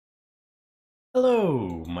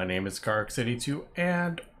Hello, my name is Garx82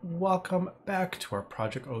 and welcome back to our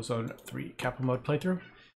Project Ozone 3 Kappa mode playthrough.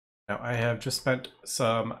 Now I have just spent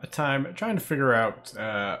some time trying to figure out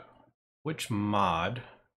which mod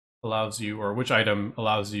allows you, or which item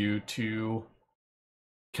allows you to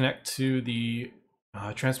connect to the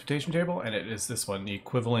transportation table, and it is this one, the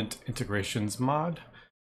equivalent integrations mod.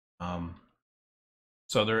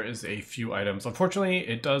 So there is a few items. Unfortunately,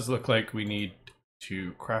 it does look like we need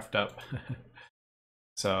to craft up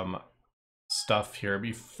some stuff here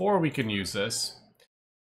before we can use this.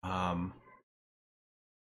 And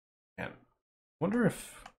wonder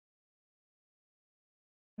if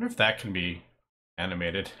that can be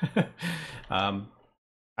animated. I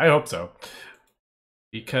hope so,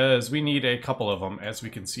 because we need a couple of them, as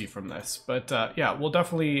we can see from this. But yeah, we'll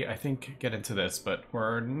definitely, I think, get into this, but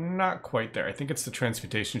we're not quite there. I think it's the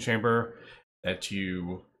transportation chamber that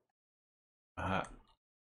you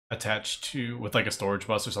attach to with like a storage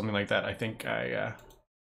bus or something like that. I think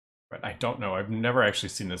but I don't know. I've never actually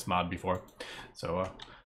seen this mod before. So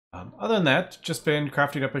other than that, just been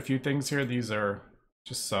crafting up a few things here. These are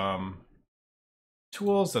just some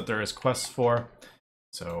tools that there is quests for.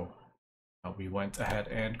 So we went ahead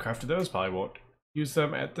and crafted those. Probably won't use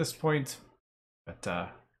them at this point,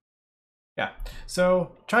 but yeah.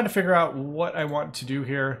 So trying to figure out what I want to do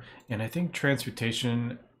here, and I think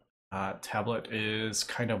transportation tablet is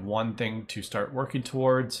kind of one thing to start working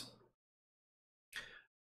towards.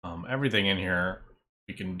 Everything in here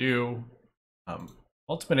we can do.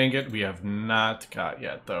 Ultimate ingot we have not got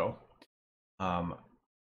yet though.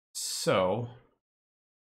 So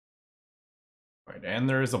right, and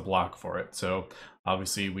there is a block for it, so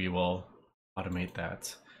obviously we will automate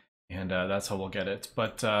that, and that's how we'll get it.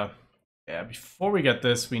 But yeah, before we get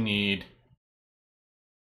this, we need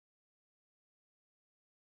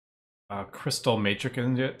crystal matrix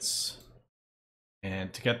ingots,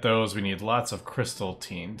 and to get those we need lots of crystal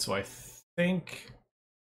teen. So I think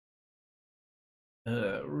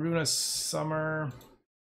Runa Summer,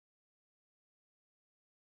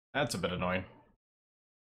 that's a bit annoying.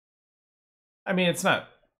 I mean, it's not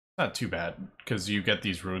too bad because you get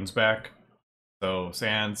these runes back. So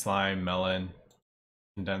sand, slime, melon,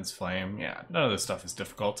 condensed flame. Yeah, none of this stuff is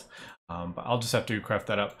difficult. But I'll just have to craft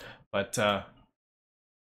that up. But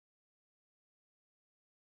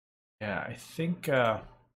yeah, I think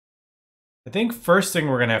first thing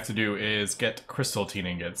we're gonna have to do is get crystal teen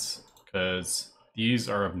ingots, because these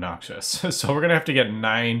are obnoxious. So we're gonna have to get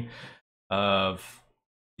 9 of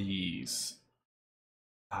these.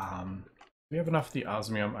 Do we have enough of the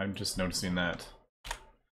osmium? I'm just noticing that.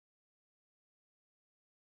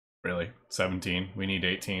 Really? 17? We need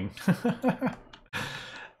 18.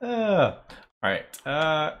 Alright,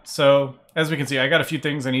 so as we can see, I got a few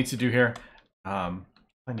things I need to do here.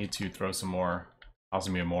 I need to throw some more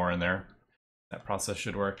osmium ore in there. That process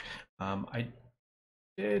should work. I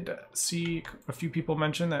did see a few people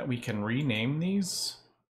mention that we can rename these.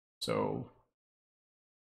 So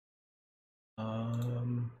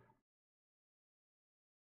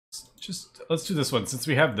just let's do this one since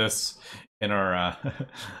we have this in our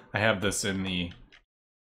I have this in the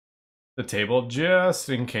table just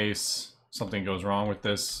in case something goes wrong with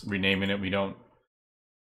this renaming it.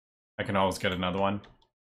 I can always get another one.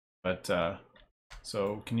 But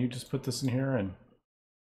so can you just put this in here? And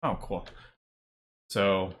oh, cool.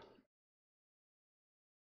 So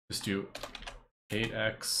just do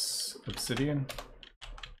 8x obsidian.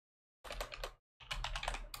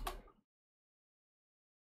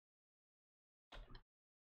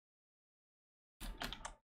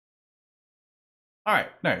 All right,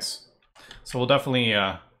 nice. So we'll definitely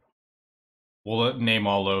we'll name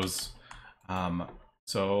all those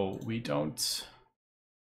so we don't,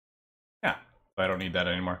 yeah, I don't need that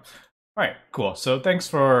anymore. All right, cool. So thanks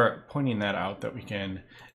for pointing that out, that we can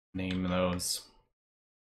name those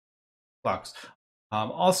blocks.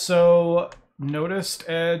 Also noticed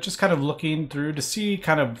just kind of looking through to see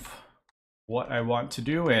kind of what I want to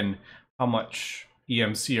do and how much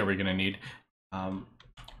EMC are we going to need.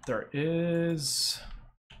 There is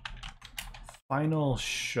final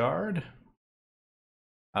shard,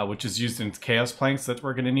 which is used in chaos planks that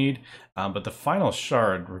we're going to need, but the final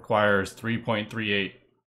shard requires 3.38,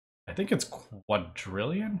 I think it's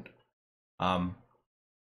quadrillion.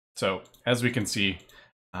 So as we can see,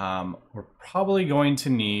 we're probably going to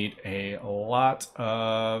need a lot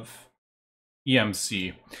of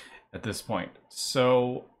EMC at this point.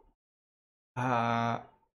 So I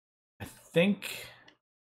think,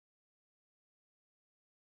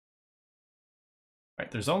 right,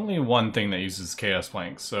 there's only one thing that uses chaos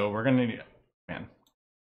planks, so we're gonna need, man,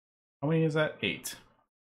 how many is that? 8.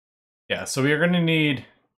 Yeah, so we are going to need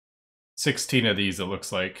 16 of these, it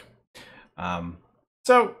looks like.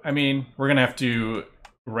 So, I mean, we're going to have to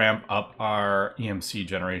ramp up our EMC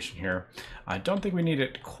generation here. I don't think we need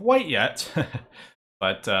it quite yet,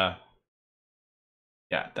 but yeah,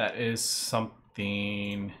 that is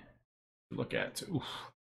something to look at. Oof.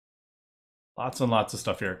 Lots and lots of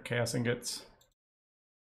stuff here. Chaos ingots.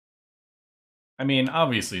 I mean,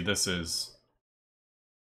 obviously this is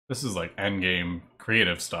like endgame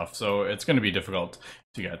creative stuff, so it's going to be difficult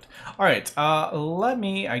to get. All right, let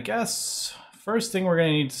me, I guess, first thing we're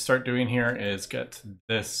going to need to start doing here is get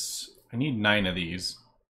this. I need 9 of these.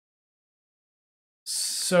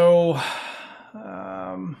 So,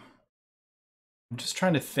 I'm just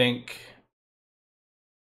trying to think.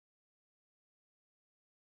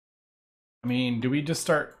 I mean, do we just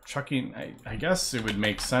start chucking? I guess it would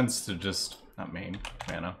make sense to just, not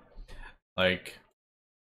mana. Like,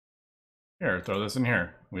 here, throw this in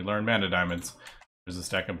here. We learn mana diamonds. There's a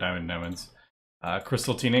stack of diamonds.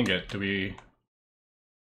 Crystal tin ingot. Do we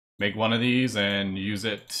make one of these and use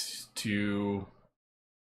it to,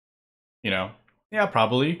 you know, yeah,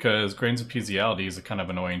 probably, because grains of physiality is kind of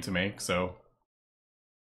annoying to make, so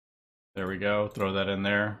there we go, throw that in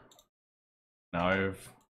there. Now I have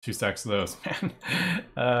 2 stacks of those, man.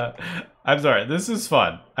 I'm sorry, this is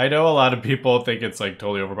fun. I know a lot of people think it's like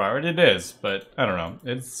totally overpowered. It is, but I don't know.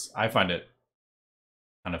 I find it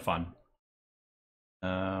kind of fun.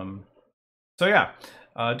 So yeah,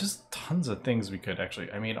 just tons of things we could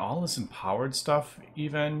actually, I mean, all this empowered stuff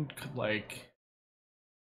even could like,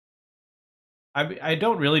 I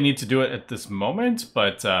don't really need to do it at this moment,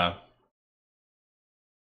 but I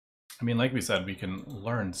mean, like we said, we can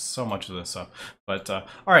learn so much of this stuff. But all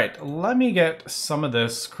right, let me get some of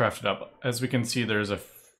this crafted up. As we can see, there's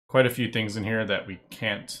quite a few things in here that we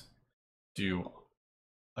can't do,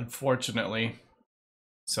 unfortunately.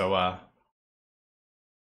 So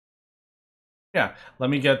yeah, let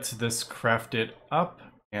me get this crafted up,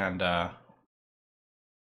 and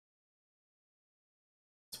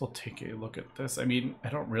we'll take a look at this. I mean, I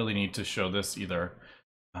don't really need to show this either.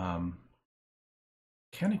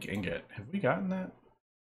 Volcanic ingot, have we gotten that?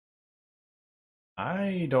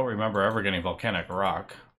 I don't remember ever getting volcanic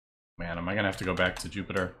rock. Man, am I gonna have to go back to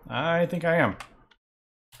Jupiter? I think I am.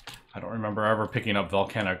 I don't remember ever picking up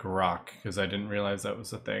volcanic rock because I didn't realize that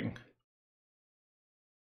was a thing.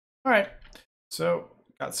 All right, so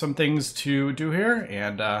got some things to do here,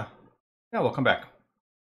 and yeah, we'll come back.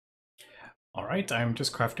 All right, I'm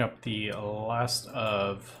just crafting up the last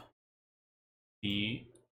of the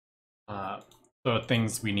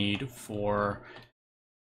things we need for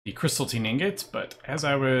the crystal tin ingot, but as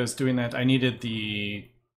I was doing that, I needed the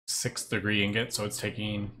 6th degree ingot, so it's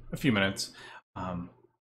taking a few minutes.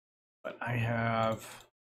 But I have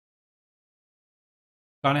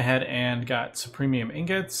gone ahead and got supremium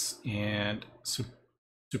ingots and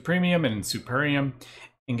supremium and superium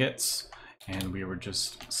ingots, and we were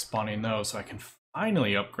just spawning those so I can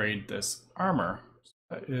finally upgrade this armor.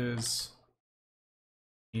 That is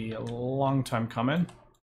a long time coming,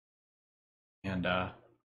 and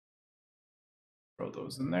throw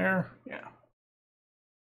those in there, yeah.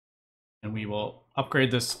 And we will upgrade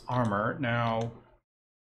this armor now.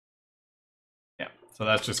 Yeah, so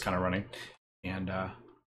that's just kind of running, and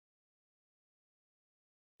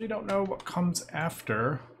we don't know what comes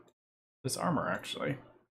after this armor actually.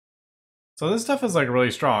 So this stuff is like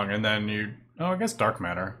really strong, and then I guess dark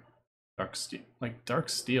matter. Dark steel, like dark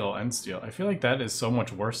steel and steel. I feel like that is so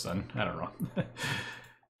much worse than, I don't know.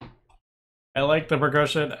 I like the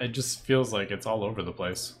progression, it just feels like it's all over the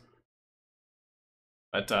place.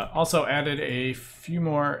 But also added a few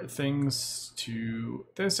more things to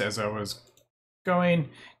this as I was going.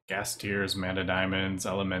 Gas tiers, mana diamonds,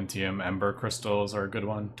 elementium, ember crystals are a good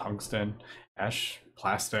one, tungsten, ash,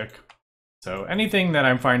 plastic. So anything that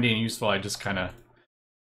I'm finding useful, I just kind of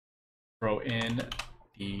throw in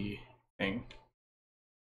the thing.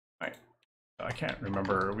 Right. I can't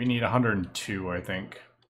remember. We need 102, I think.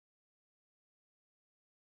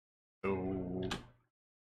 So,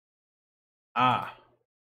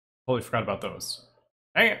 totally forgot about those.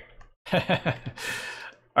 Dang it.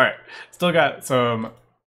 All right, still got some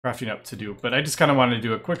crafting up to do, but I just kind of wanted to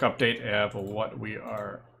do a quick update of what we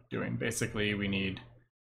are doing. Basically, we need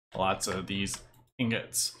lots of these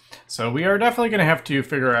ingots. So we are definitely going to have to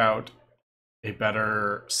figure out a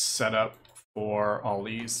better setup for all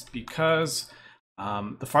these, because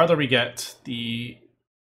the farther we get, the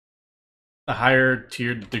higher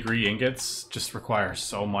tiered degree ingots just require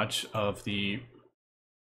so much of the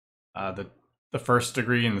 1st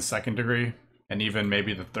degree and the 2nd degree, and even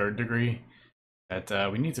maybe the 3rd degree.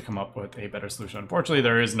 that we need to come up with a better solution. Unfortunately,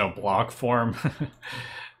 there is no block form.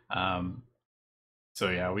 So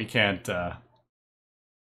yeah, we can't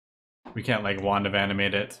like wand of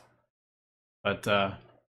animate it. But I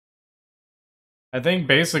think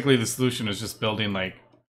basically the solution is just building like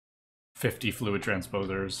 50 fluid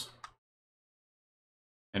transposers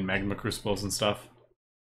and magma crucibles and stuff.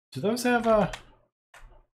 Do those have Alright,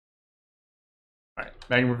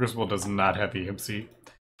 magma crucible does not have EMC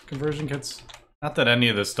conversion kits. Not that any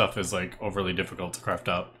of this stuff is like overly difficult to craft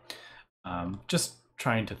up. Just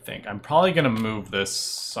trying to think. I'm probably gonna move this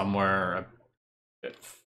somewhere a bit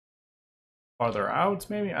farther out,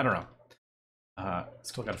 maybe? I don't know.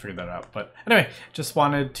 Still gotta figure that out. But anyway, just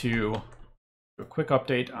wanted to do a quick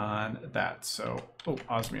update on that. So, oh,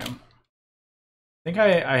 osmium. I think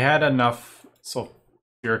I had enough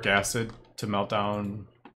sulfuric acid to melt down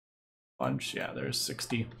a bunch. Yeah, there's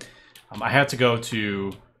 60. I had to go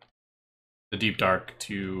to the deep dark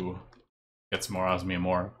to get some more osmium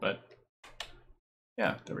ore, but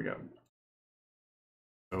yeah, there we go.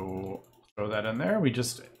 So throw that in there. We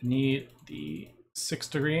just need the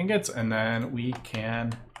 6-degree ingots, and then we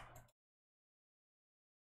can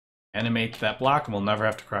animate that block, and we'll never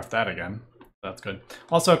have to craft that again. That's good.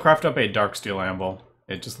 Also, craft up a dark steel anvil.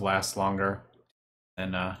 It just lasts longer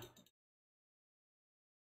than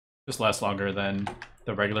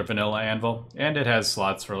the regular vanilla anvil, and it has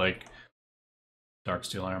slots for like dark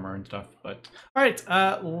steel armor and stuff. But all right,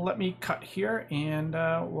 let me cut here, and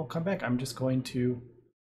we'll come back. I'm just going to.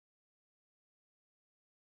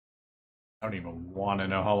 I don't even want to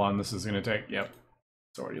know how long this is going to take. Yep,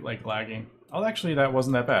 it's already like lagging. Oh, actually, that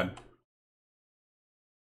wasn't that bad.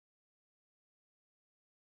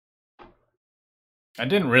 I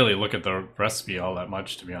didn't really look at the recipe all that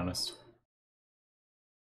much, to be honest.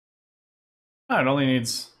 Oh, it only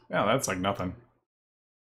needs... Yeah, that's like nothing.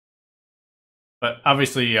 But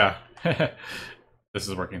obviously, yeah, this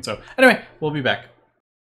is working. So anyway, we'll be back.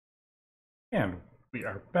 And we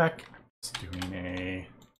are back. Just doing a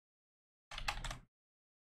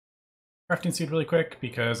crafting seed really quick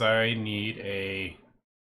because I need a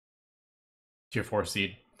tier 4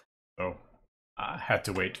 seed. So I had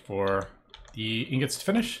to wait for the ingots to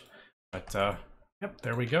finish. But yep,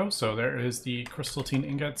 there we go. So there is the crystalline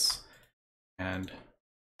ingots. And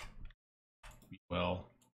we will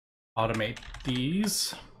automate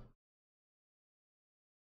these.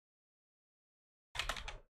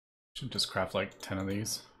 Should just craft like 10 of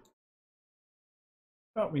these.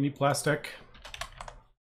 Oh, we need plastic.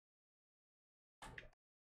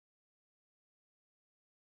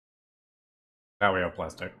 Now we have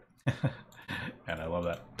plastic. And I love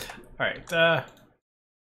that. All right.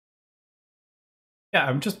 Yeah,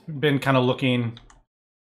 I've just been kind of looking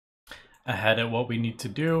ahead at what we need to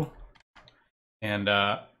do. And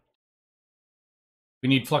we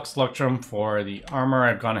need flux electrum for the armor.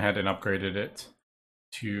 I've gone ahead and upgraded it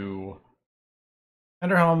to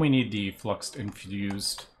Ender Helm. We need the flux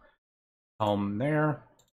infused helm there.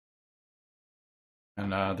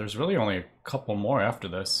 And there's really only a couple more after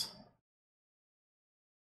this.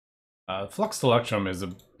 Flux electrum is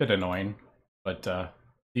a bit annoying, but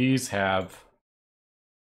these have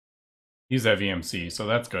EMC, so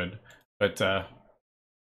that's good. But the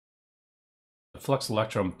flux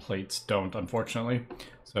electrum plates don't, unfortunately.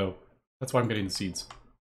 So that's why I'm getting the seeds.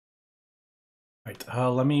 Right,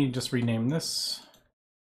 let me just rename this.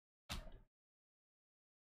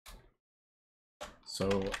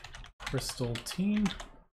 So crystalline.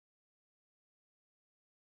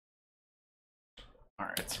 All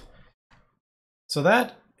right. So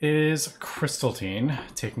that is crystalline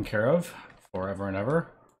taken care of forever and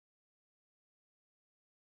ever.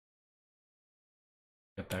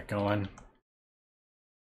 Get that going.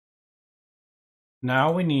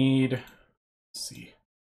 Now we need, let's see.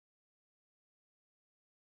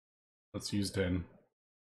 Let's use it in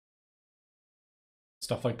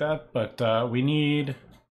stuff like that, but we need,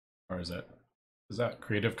 or is that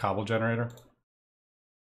creative cobble generator?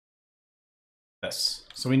 This.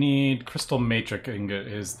 So we need crystal matrix ingot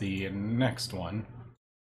is the next one.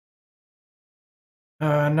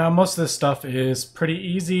 Now most of this stuff is pretty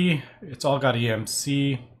easy. It's all got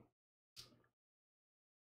EMC.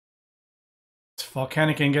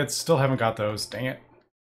 Volcanic ingots, still haven't got those, dang it.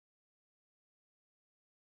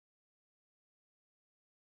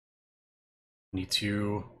 Need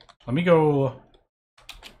to, let me go.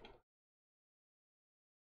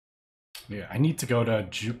 Yeah, I need to go to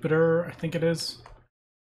Jupiter, I think it is. Is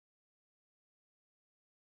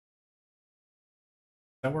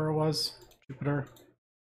that where it was? Jupiter?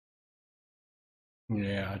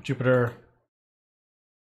 Yeah, Jupiter.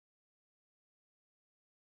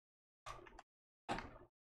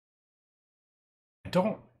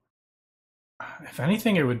 don't... If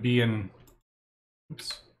anything, it would be in...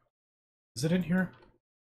 Oops. Is it in here?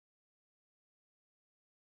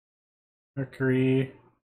 Mercury...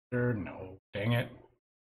 No, dang it.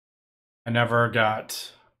 I never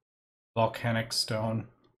got volcanic stone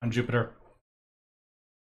on Jupiter.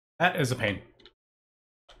 That is a pain.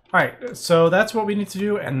 Alright, so that's what we need to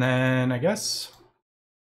do, and then I guess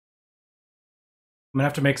I'm gonna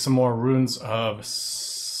have to make some more runes of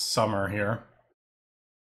summer here.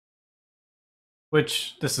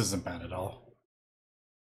 Which, this isn't bad at all.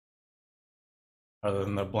 Other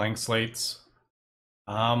than the blank slates.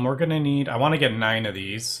 We're gonna need, I want to get 9 of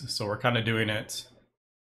these, so we're kind of doing it.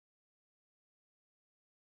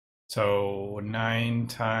 So 9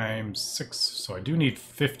 times 6, so I do need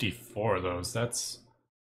 54 of those.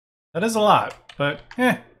 That is a lot, but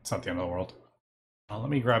it's not the end of the world. Let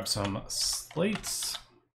me grab some slates.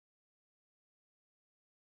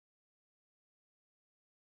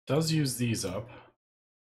 Does use these up.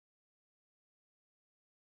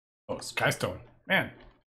 Oh, skystone. Man.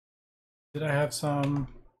 Did I have some?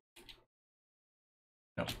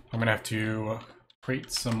 No. I'm gonna have to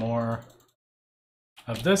create some more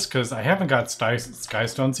of this because I haven't got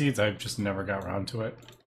skystone seeds. I've just never got around to it.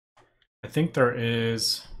 I think there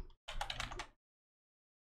is...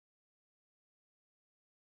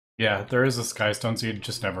 Yeah, there is a skystone seed,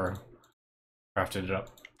 just never crafted it up.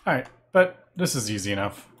 Alright, but this is easy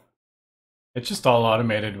enough. It's just all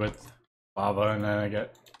automated with lava, and then I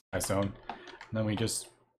get skystone. And then we just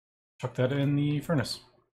chuck that in the furnace.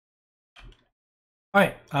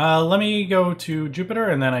 Alright, let me go to Jupiter,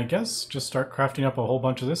 and then I guess just start crafting up a whole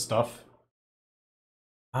bunch of this stuff.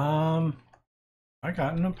 I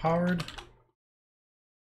gotten empowered.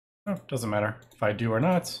 Oh, doesn't matter if I do or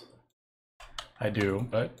not. I do,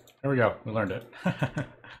 but there we go. We learned it. There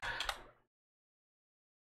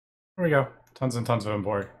we go. Tons and tons of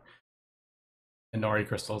import. And Nori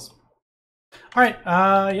crystals. Alright,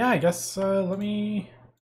 yeah, I guess, let me...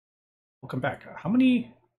 We'll come back. How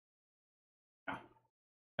many... No.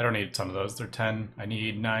 I don't need a ton of those. They're 10. I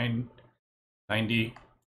need 90.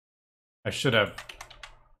 I should have...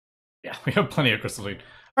 Yeah, we have plenty of crystal seed.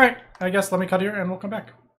 Alright, I guess let me cut here and we'll come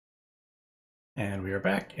back. And we are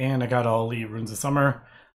back, and I got all the runes of summer.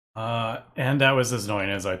 And that was as annoying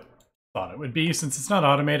as I thought it would be. Since it's not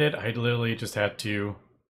automated, I literally just had to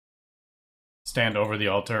stand over the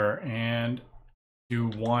altar and do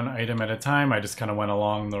one item at a time. I just kind of went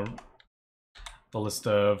along the list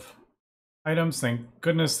of items. Thank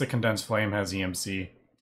goodness the condensed flame has EMC.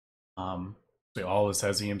 All this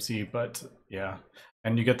has EMC, but yeah.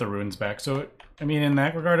 And you get the runes back. So, I mean, in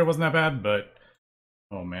that regard, it wasn't that bad, but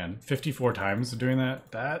oh man, 54 times doing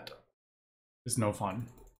that? That is no fun.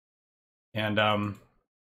 And I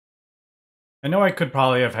know I could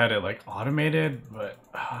probably have had it like automated, but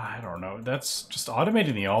I don't know. That's just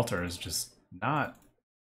automating the altar is just not...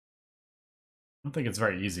 I don't think it's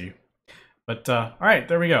very easy. But all right,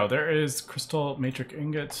 there we go. There is crystal matrix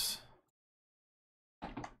ingots.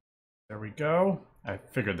 There we go. I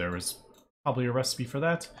figured there was probably a recipe for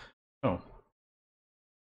that. Oh.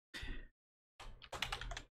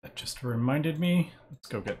 That just reminded me. Let's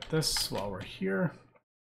go get this while we're here.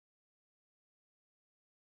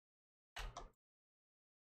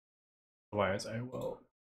 Otherwise, I will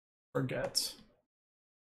forget.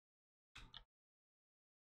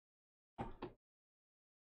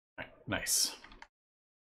 Nice.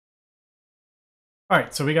 All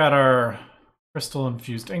right, so we got our crystal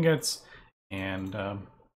infused ingots, and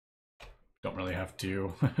don't really have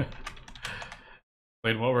to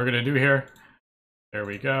explain what we're gonna do here. There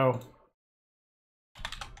we go.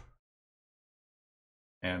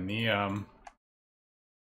 And the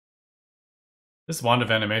this wand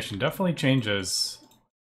of animation definitely changes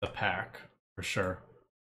the pack for sure.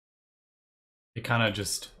 It kind of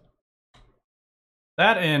just...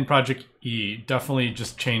 That and Project E definitely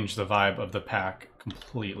just changed the vibe of the pack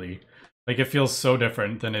completely. Like, it feels so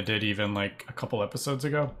different than it did even like a couple episodes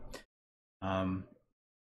ago.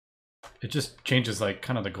 It just changes like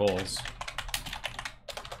kind of the goals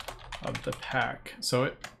of the pack. So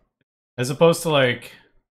it, as opposed to like,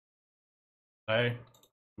 as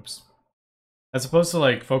opposed to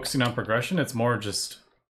like focusing on progression, it's more just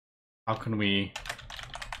how can we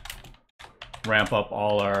ramp up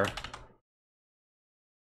all our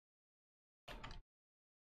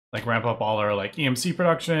like EMC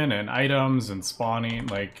production and items and spawning.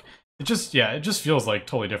 Like it just, yeah, it just feels like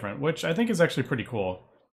totally different, which I think is actually pretty cool.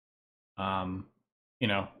 You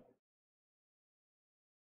know,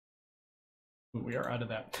 we are out of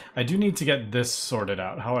that. I do need to get this sorted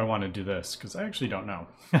out, how I want to do this, because I actually don't know.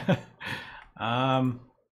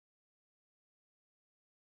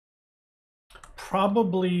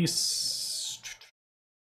 probably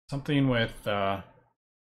something with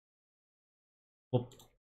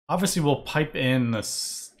obviously we'll pipe in the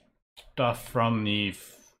stuff from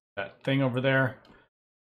that thing over there.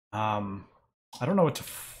 I don't know what to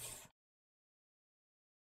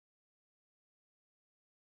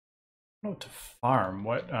farm.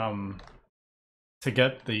 What to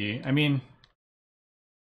get the, I mean,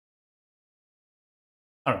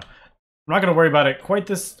 I don't know. I'm not going to worry about it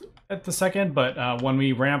quite at the second, but when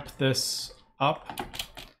we ramp this up,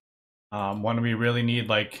 when we really need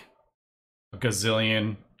like a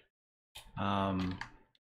gazillion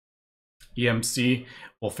EMC,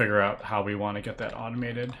 we'll figure out how we want to get that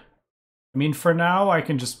automated. I mean, for now, I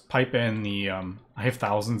can just pipe in the, I have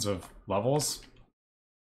thousands of levels.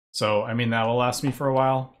 So, I mean, that will last me for a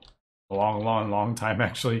while. A long, long, long time,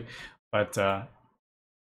 actually. But,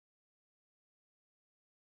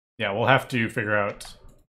 yeah, we'll have to figure out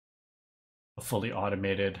a fully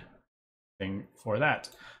automated thing for that.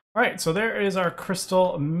 All right, so there is our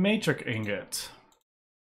crystal matrix ingot.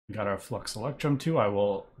 We got our flux electrum too. I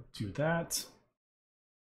will do that.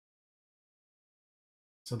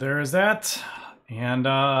 So there is that. And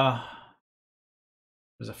there's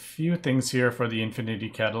a few things here for the infinity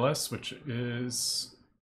catalyst, which is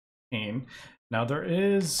pain. Now there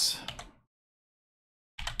is,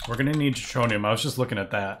 we're gonna need tritium. I was just looking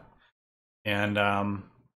at that. And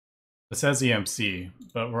it says EMC,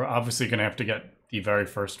 but we're obviously gonna have to get the very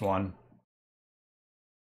first one.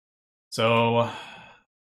 So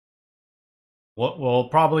what we'll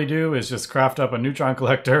probably do is just craft up a neutron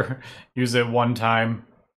collector, use it one time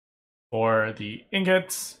for the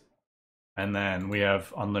ingots, and then we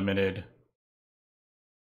have unlimited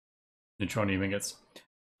neutronium ingots.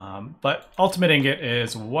 But ultimate ingot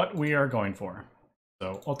is what we are going for.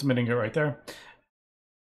 So ultimate ingot right there.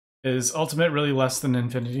 Is ultimate really less than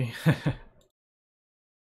infinity?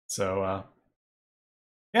 So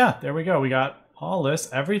yeah, there we go. We got all this.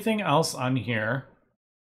 Everything else on here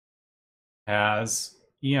has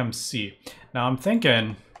EMC. Now I'm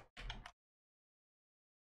thinking,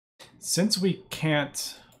 since we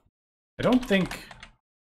can't, I don't think,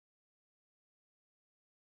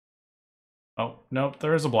 oh, nope,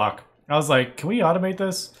 there is a block. I was like, can we automate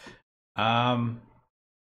this?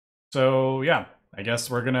 So yeah, I guess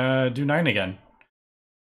we're gonna do 9 again.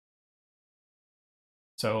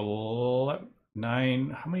 So 9,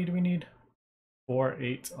 how many do we need? 4,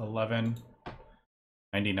 8, 11,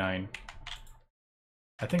 99.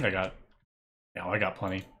 I think I got, yeah, I got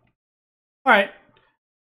plenty. All right,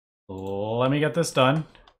 let me get this done.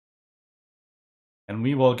 And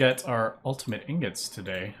we will get our ultimate ingots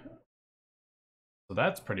today. So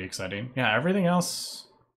that's pretty exciting. Yeah, everything else,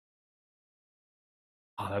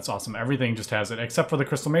 oh, that's awesome. Everything just has it, except for the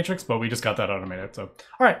crystal matrix, but we just got that automated. So,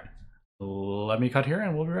 all right, let me cut here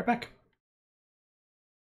and we'll be right back.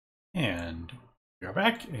 And we are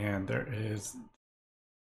back, and there is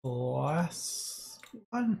the last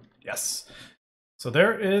one. Yes. So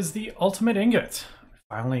there is the ultimate ingot.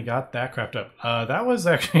 Finally got that crafted up. That was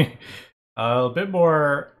actually a bit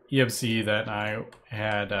more EMC than I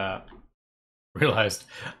had realized.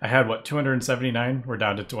 I had, what, 279? We're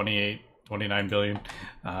down to 29 billion.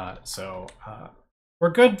 So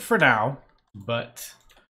we're good for now, but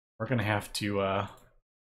we're going to have to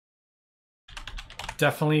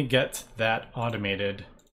definitely get that automated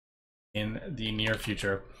in the near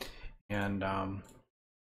future. And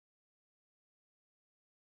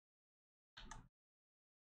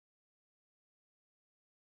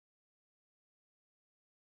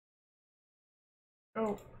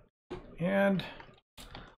oh, and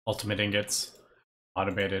ultimate ingots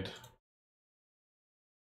automated.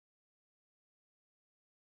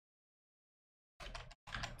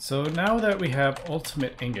 So now that we have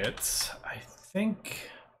ultimate ingots, I think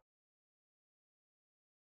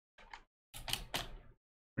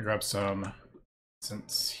I'll grab some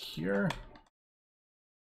since here.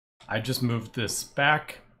 I just moved this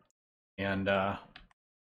back and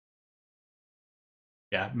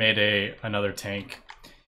yeah, made another tank.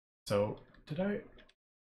 So did I?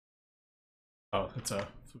 Oh, it's a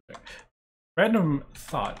random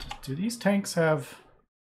thought. Do these tanks have?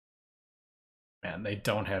 Man, they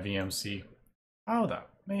don't have EMC. Oh, that,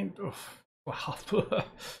 I mean, oof. Wow.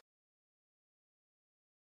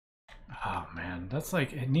 Oh man, that's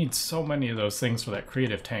like, it needs so many of those things for that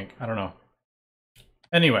creative tank. I don't know.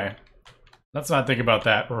 Anyway, let's not think about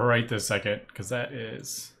that right this second, because that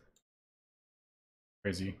is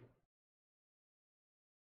crazy.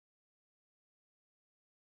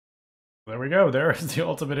 There we go. There's the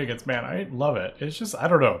ultimate ingots. Man, I love it. It's just, I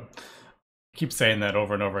don't know. I keep saying that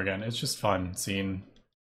over and over again. It's just fun seeing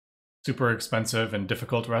super expensive and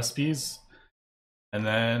difficult recipes, and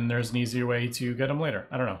then there's an easier way to get them later.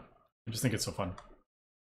 I don't know. I just think it's so fun.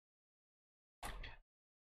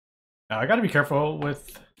 Now I gotta be careful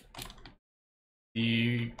with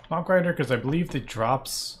the mob grinder because I believe the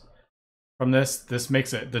drops from this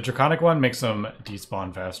makes it, the draconic one makes them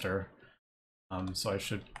despawn faster. So I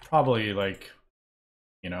should probably, like,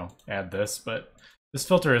 you know, add this, but this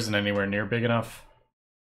filter isn't anywhere near big enough.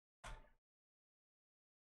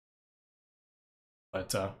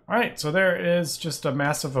 But alright, so there is just a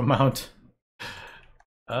massive amount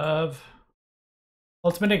of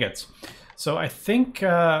ultimate ingots. So I think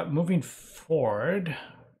moving forward,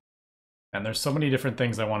 and there's so many different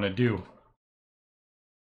things I want to do.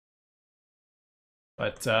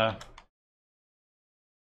 But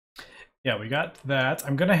yeah, we got that.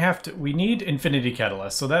 I'm gonna have to, we need infinity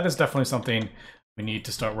catalyst, so that is definitely something we need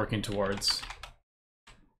to start working towards.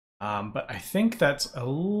 But I think that's a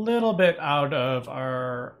little bit out of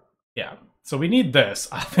our, yeah. So we need this,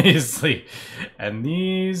 obviously. And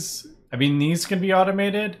these, I mean, these can be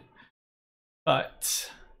automated,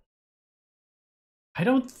 but I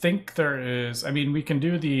don't think there is, I mean, we can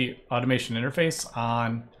do the automation interface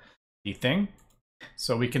on the thing.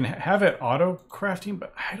 So we can have it auto crafting,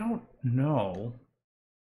 but I don't know.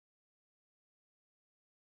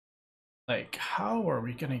 Like, how are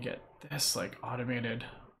we gonna get this, like, automated?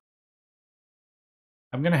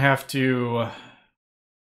 I'm gonna have to...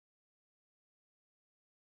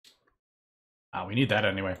 we need that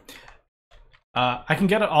anyway. I can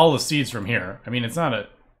get all the seeds from here. I mean, it's not a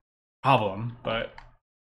problem, but...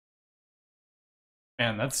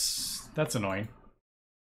 Man, that's annoying.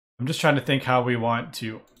 I'm just trying to think how we want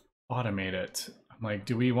to automate it. I'm like,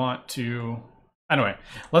 do we want to... Anyway,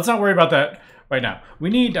 let's not worry about that right now. We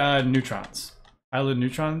need neutrons. Island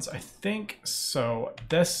neutrons, I think. So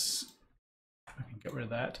this... I can get rid of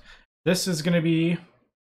that. This is going to be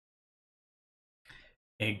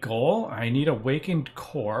a goal. I need awakened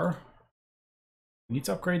core. I need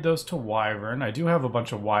to upgrade those to wyvern. I do have a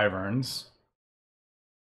bunch of wyverns.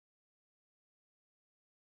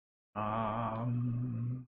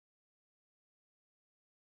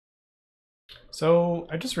 So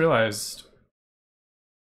I just realized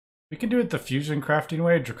we can do it the fusion crafting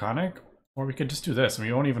way, draconic, or we could just do this and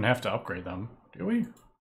we won't even have to upgrade them, do we?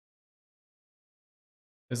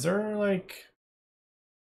 Is there, like...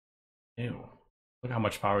 Ew. Look how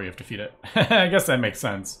much power you have to feed it. I guess that makes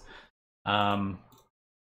sense. What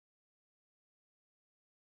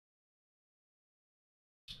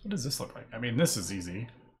does this look like? I mean, this is easy.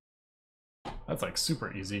 That's, like,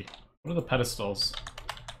 super easy. What are the pedestals?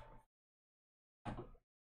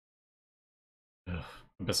 Ugh,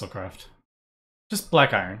 Abyssal Craft. Just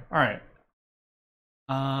black iron. Alright.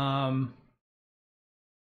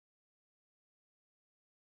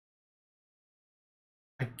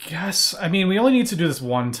 I guess, I mean, we only need to do this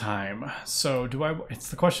one time. So do I, it's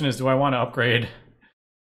the question is, do I want to upgrade?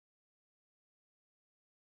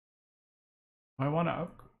 Do I want to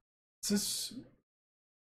is this,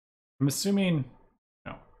 I'm assuming,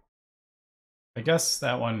 no. I guess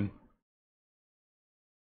that one.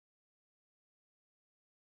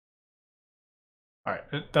 All right,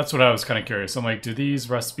 that's what I was kind of curious. I'm like, do these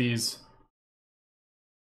recipes,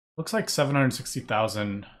 looks like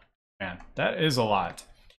 760,000. Man, that is a lot,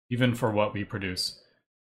 even for what we produce.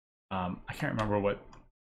 I can't remember what.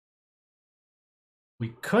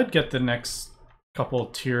 We could get the next couple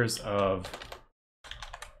tiers of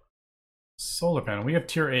solar panel. We have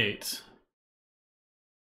tier 8.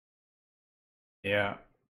 Yeah.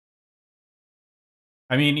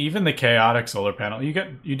 I mean, even the chaotic solar panel, you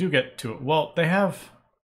do get to it. Well, they have.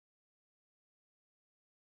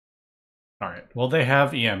 All right. Well, they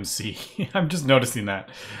have EMC. I'm just noticing that.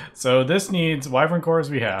 So this needs wyvern cores.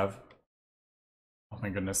 We have. Oh my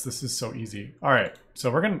goodness, this is so easy. All right.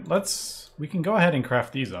 So we're gonna we can go ahead and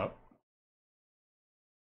craft these up.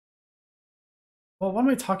 Well, what am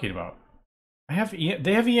I talking about? They have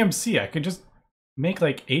EMC. I could just make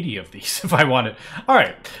like 80 of these if I wanted. All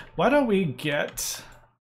right. Why don't we get?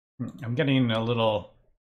 I'm getting a little...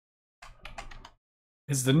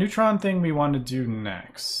 Is the neutron thing we want to do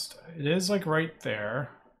next? It is like right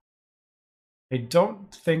there. I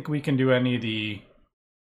don't think we can do any of the...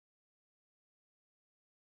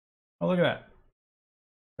 Oh, look at that.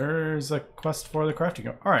 There's a quest for the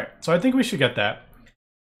crafting. All right, so I think we should get that.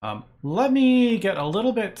 Let me get a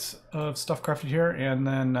little bit of stuff crafted here, and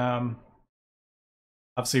then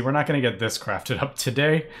obviously we're not going to get this crafted up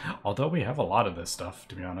today, although we have a lot of this stuff,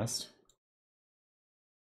 to be honest.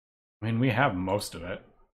 I mean, we have most of it.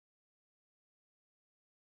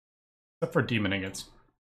 Except for demon ingots.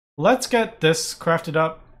 Let's get this crafted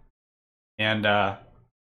up, And yeah,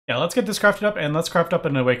 let's get this crafted up, and let's craft up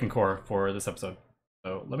an awakened core for this episode.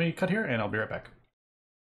 So let me cut here, and I'll be right back.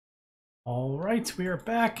 All right, we are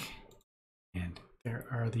back, and there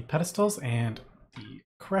are the pedestals and the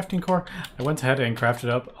crafting core. I went ahead and crafted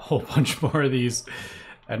up a whole bunch more of these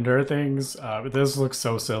ender things. This looks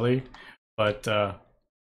so silly, but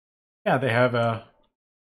yeah, they have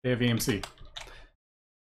EMC.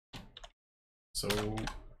 So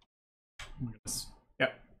yeah,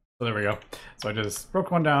 so there we go. So I just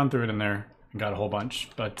broke one down, threw it in there, and got a whole bunch.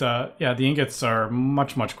 But yeah, the ingots are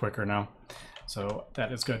much quicker now, so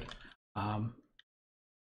that is good.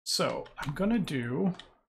 So I'm gonna do.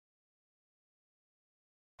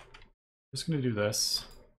 Just gonna do this.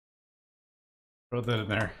 Throw that in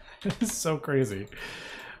there. It's so crazy,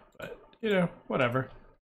 but you know, whatever.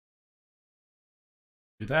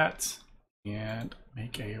 Do that and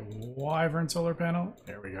make a wyvern solar panel.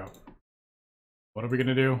 There we go. What are we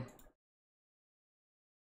gonna do?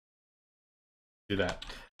 Do that.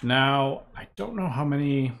 Now, I don't know how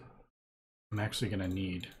many I'm actually gonna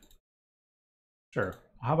need. Sure.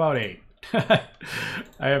 How about 8? I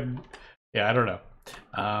have, yeah, I don't know.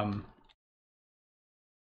 I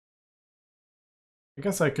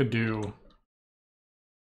guess I could do,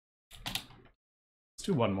 let's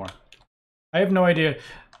do one more. I have no idea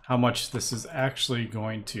how much this is actually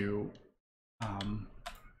going to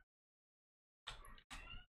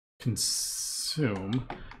consume,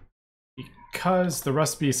 because the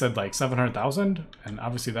recipe said like 700,000, and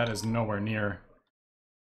obviously that is nowhere near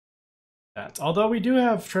that. Although we do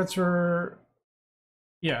have transfer,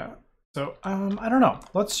 yeah. So I don't know.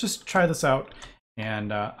 Let's just try this out.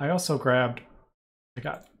 And I also grabbed, I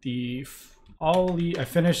got I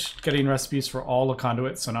finished getting recipes for all the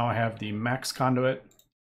conduits, so now I have the max conduit,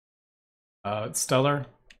 stellar,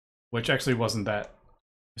 which actually wasn't that.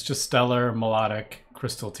 It's just stellar, melodic,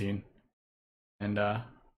 crystalline, and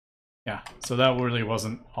yeah, so that really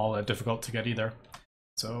wasn't all that difficult to get either.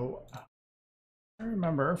 So I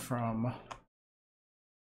remember from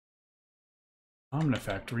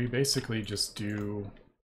Omnifactory, basically just do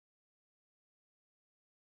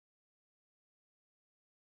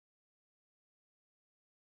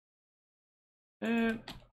and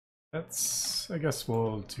that's, I guess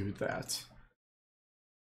we'll do that.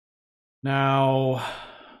 Now,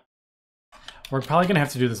 we're probably gonna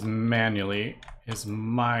have to do this manually, is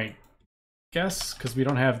my guess, because we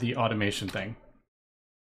don't have the automation thing.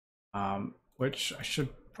 Which I should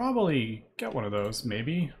probably get one of those,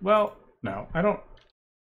 maybe. Well, no, I don't.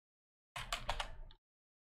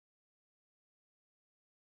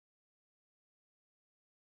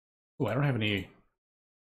 Oh, I don't have any.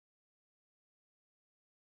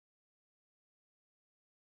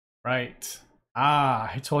 Right.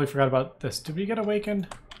 Ah, I totally forgot about this. Did we get awakened?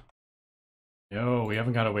 No, we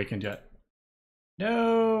haven't got awakened yet.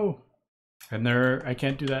 No! And there, I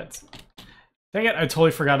can't do that. Dang it, I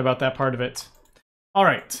totally forgot about that part of it.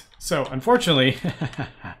 Alright, so unfortunately,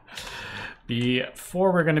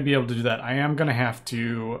 before we're going to be able to do that, I am going to have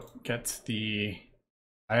to get the...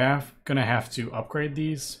 I am going to have to upgrade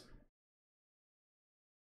these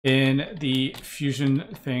in the fusion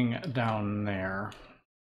thing down there.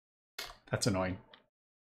 That's annoying.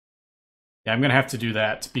 Yeah, I'm going to have to do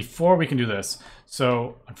that before we can do this.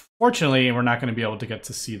 So, unfortunately, we're not going to be able to get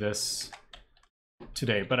to see this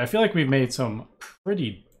today. But I feel like we've made some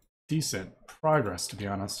pretty decent progress, to be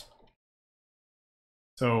honest.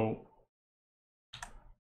 So,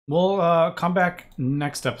 we'll come back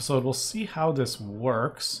next episode. We'll see how this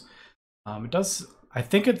works. It does... I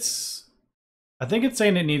think it's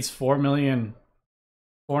saying it needs 4 million,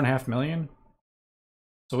 4.5 million.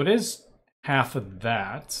 So it is half of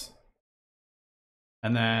that.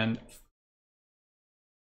 And then,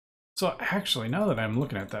 so actually, now that I'm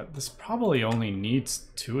looking at that, this probably only needs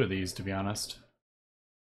 2 of these, to be honest.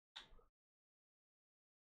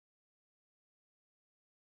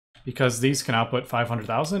 Because these can output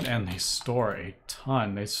 500,000 and they store a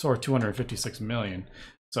ton. They store 256 million.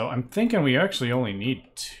 So I'm thinking we actually only need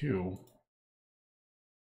 2.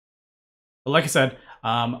 But like I said,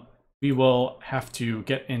 we will have to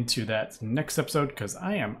get into that next episode because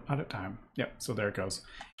I am out of time. Yep, so there it goes.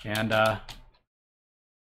 And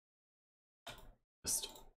just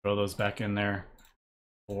throw those back in there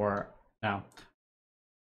for now.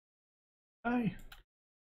 I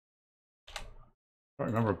don't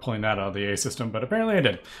remember pulling that out of the A system, but apparently I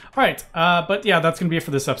did. All right, but yeah, that's going to be it for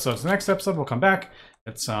this episode. So next episode, we'll come back,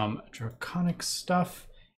 get some draconic stuff,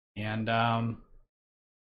 and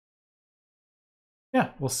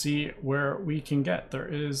yeah, we'll see where we can get. There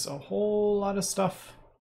is a whole lot of stuff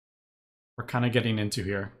we're kind of getting into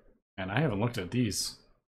here. And I haven't looked at these.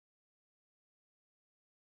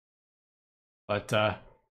 But,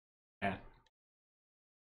 yeah.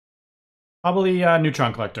 Probably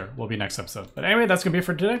Neutron Collector will be next episode. But anyway, that's going to be it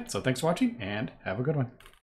for today. So thanks for watching, and have a good one.